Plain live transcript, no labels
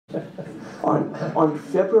On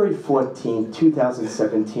February 14,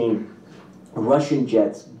 2017, Russian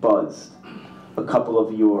jets buzzed a couple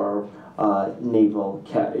of your naval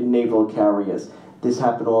carriers. This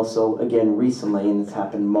happened also again recently, and it's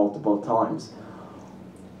happened multiple times.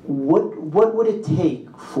 What would it take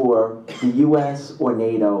for the U.S. or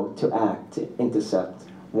NATO to act to intercept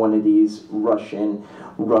one of these Russian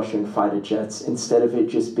fighter jets, instead of it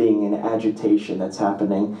just being an agitation that's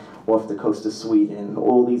happening off the coast of Sweden,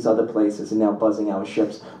 all these other places, and now buzzing our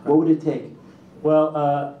ships? What would it take?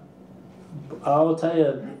 Well, I will tell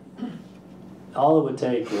you, all it would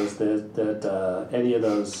take was that any of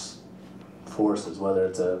those forces, whether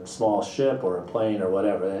it's a small ship or a plane or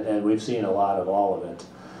whatever, and we've seen a lot of all of it,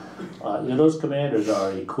 those commanders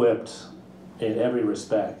are equipped in every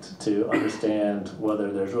respect to understand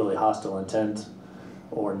whether there's really hostile intent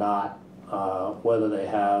or not, whether they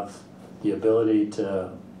have the ability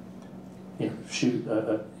to shoot,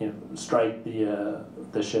 strike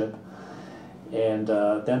the ship, and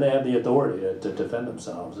then they have the authority to defend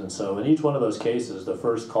themselves. And so in each one of those cases, the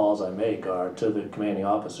first calls I make are to the commanding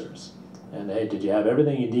officers. And hey, did you have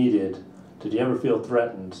everything you needed? Did you ever feel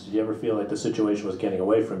threatened? Did you ever feel like the situation was getting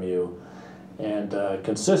away from you? And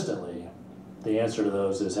consistently, the answer to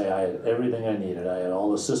those is, hey, I had everything I needed. I had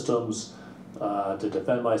all the systems to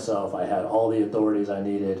defend myself. I had all the authorities I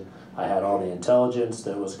needed. I had all the intelligence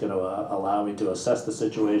that was going to allow me to assess the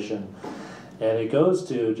situation. And it goes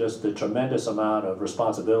to just the tremendous amount of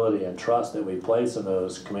responsibility and trust that we place in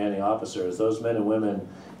those commanding officers. Those men and women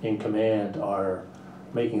in command are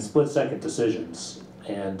making split-second decisions.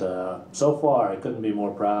 And so far, I couldn't be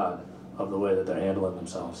more proud of the way that they're handling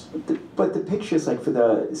themselves. But the pictures, like for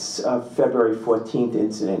the February 14th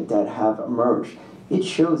incident that have emerged, it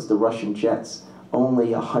shows the Russian jets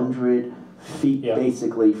only 100 feet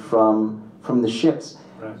basically from the ships.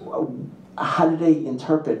 Right. How do they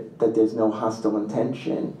interpret that there's no hostile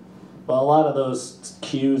intention? Well, a lot of those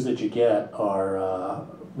cues that you get are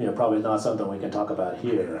probably not something we can talk about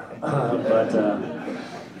here,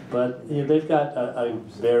 but they've got a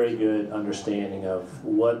very good understanding of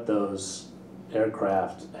what those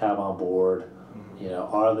aircraft have on board.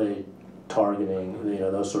 Are they targeting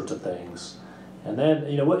those sorts of things? And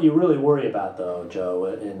then what you really worry about, though, Joe,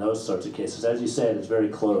 in those sorts of cases, as you said, it's very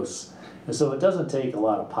close, and so it doesn't take a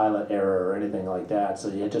lot of pilot error or anything like that. So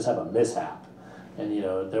you just have a mishap, and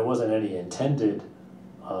there wasn't any intended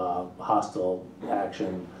hostile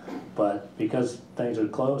action, but because things are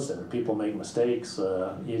close and people make mistakes,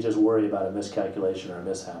 you just worry about a miscalculation or a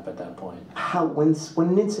mishap at that point. When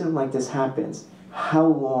an incident like this happens, how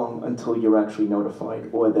long until you're actually notified,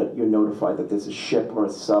 or that you're notified that there's a ship or a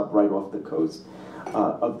sub right off the coast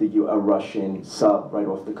of a Russian sub right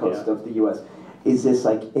off the coast of the U.S.? Is this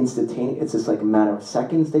like instantaneous? Is this like a matter of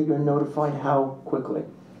seconds that you're notified? How quickly?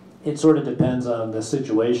 It sort of depends on the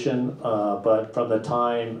situation, but from the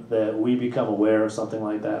time that we become aware of something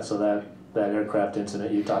like that, so that aircraft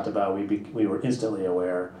incident you talked about, we were instantly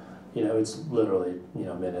aware. It's literally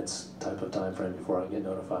minutes type of time frame before I get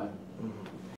notified. Mm-hmm.